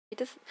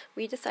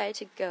we decided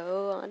to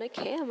go on a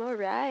camel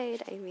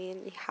ride. I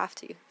mean, you have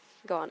to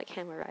go on a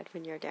camel ride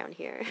when you're down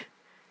here.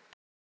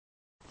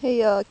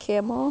 Hey,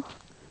 camel.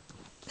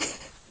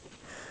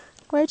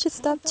 Why'd you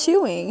stop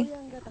chewing?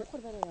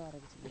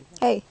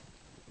 Hey.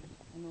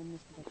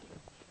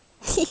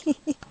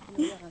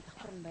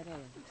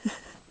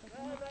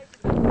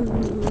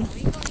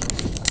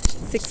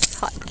 6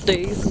 hot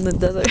days in the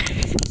desert.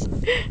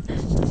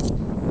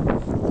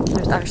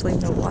 There's actually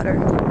no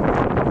water.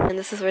 And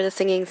this is where the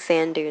singing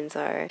sand dunes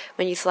are.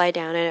 When you slide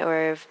down it,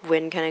 or if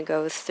wind kind of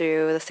goes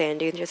through the sand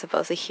dunes, you're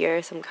supposed to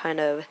hear some kind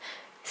of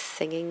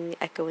singing,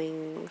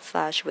 echoing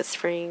 /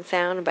 whispering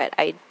sound, but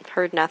I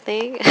heard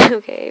nothing.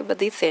 Okay, but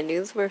these sand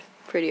dunes were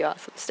pretty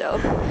awesome still.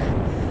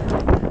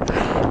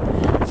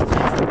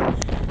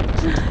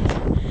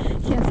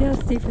 Can't see how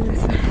steep it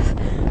is, but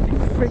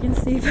it's freaking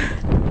steep.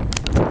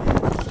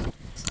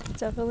 It's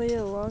definitely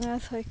a long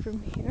ass hike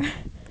from here.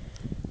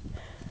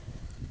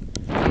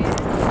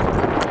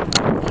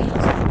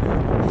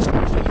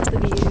 The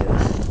view.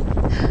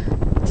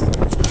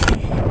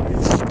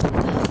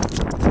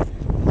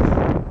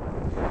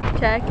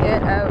 Check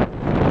it out.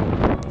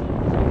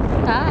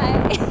 Hi.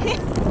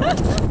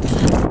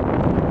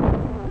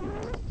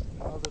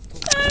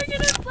 I'm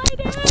gonna slide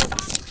down.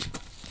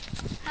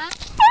 Huh?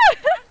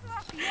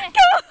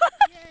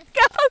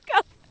 Go.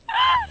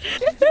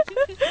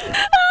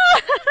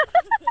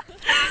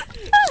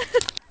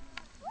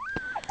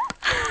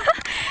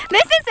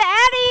 This is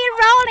Abby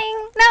rolling.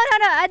 No,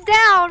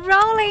 Adele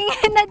rolling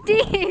in the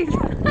deep.